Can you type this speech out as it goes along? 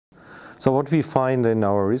So what we find in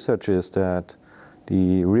our research is that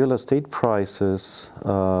the real estate prices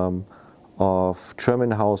of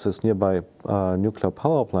German houses nearby nuclear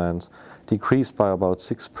power plants decreased by about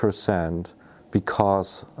 6%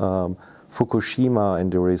 because Fukushima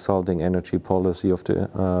and the resulting energy policy of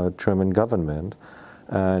the German government.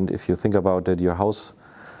 And if you think about that, your house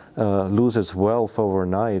loses wealth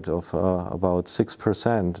overnight of about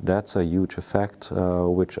 6%, that's a huge effect,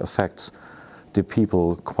 which affects the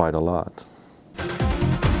people quite a lot.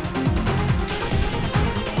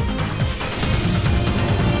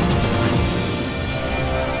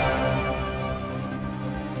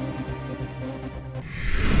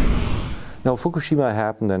 Now, Fukushima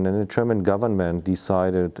happened, and then the German government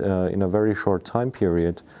decided in a very short time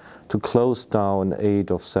period to close down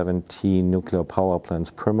 8 of 17 nuclear power plants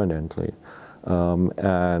permanently. From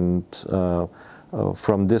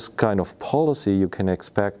this kind of policy, you can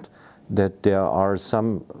expect that there are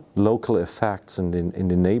some local effects in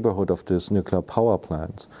the neighborhood of these nuclear power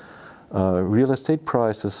plants. Real estate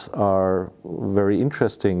prices are very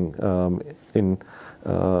interesting to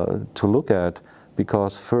look at,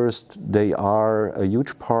 because first, they are a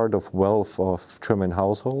huge part of wealth of German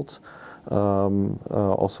households,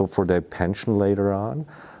 also for their pension later on.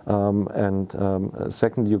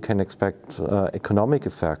 Second, you can expect economic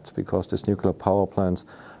effects, because these nuclear power plants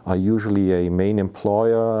are usually a main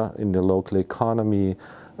employer in the local economy.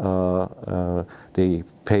 They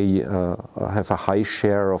have a high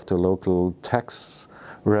share of the local tax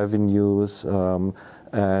revenues,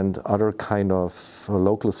 and other kind of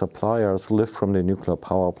local suppliers live from the nuclear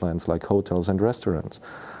power plants, like hotels and restaurants.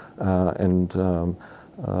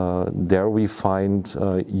 There we find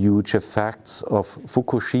huge effects of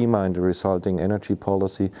Fukushima and the resulting energy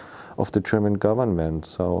policy of the German government.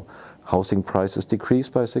 So housing prices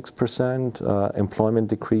decreased by 6%, employment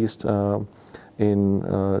decreased in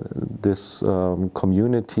these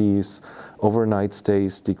communities, overnight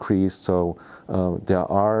stays decreased. So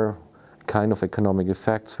there are kind of economic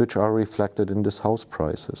effects which are reflected in these house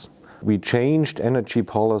prices. We changed energy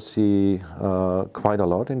policy quite a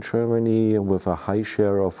lot in Germany with a high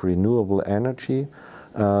share of renewable energy,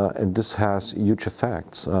 and this has huge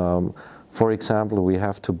effects. For example, we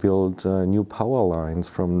have to build new power lines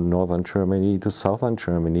from northern Germany to southern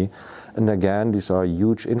Germany, and again, these are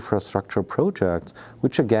huge infrastructure projects,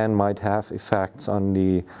 which again might have effects on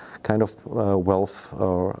the kind of wealth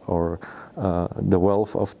or the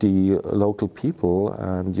wealth of the local people,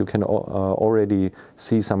 and you can already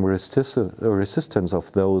see some resistance of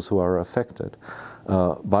those who are affected.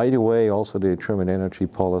 By the way, also the German energy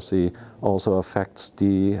policy also affects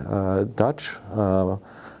the Dutch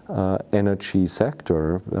energy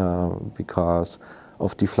sector because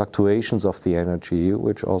of the fluctuations of the energy,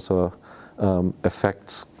 which also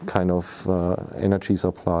affects kind of energy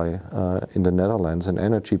supply in the Netherlands and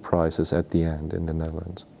energy prices at the end in the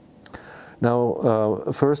Netherlands. Now,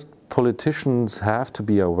 first, politicians have to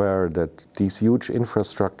be aware that these huge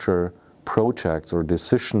infrastructure projects or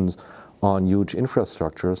decisions on huge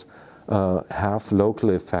infrastructures have local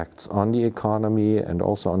effects on the economy and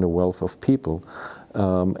also on the wealth of people.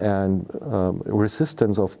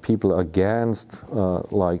 Resistance of people against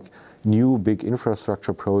like new big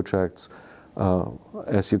infrastructure projects,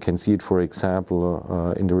 as you can see it, for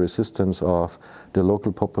example, in the resistance of the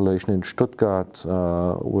local population in Stuttgart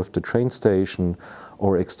with the train station,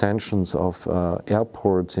 or extensions of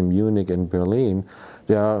airports in Munich and Berlin.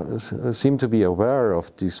 They seem to be aware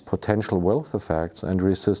of these potential wealth effects and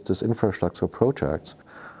resist these infrastructure projects.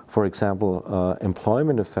 For example,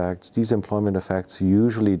 employment effects. These employment effects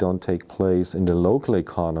usually don't take place in the local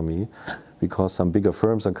economy, because some bigger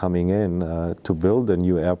firms are coming in to build a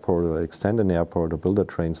new airport or extend an airport or build a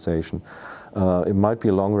train station. It might be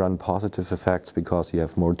long-run positive effects because you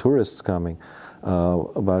have more tourists coming,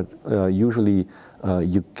 but usually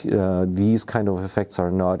these kind of effects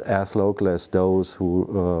are not as local as those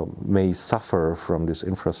who may suffer from these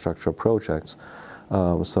infrastructure projects.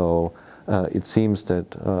 It seems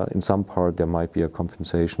that in some part there might be a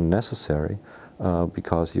compensation necessary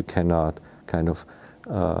because you cannot kind of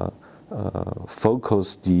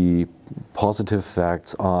focus the positive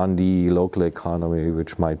effects on the local economy,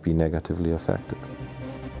 which might be negatively affected.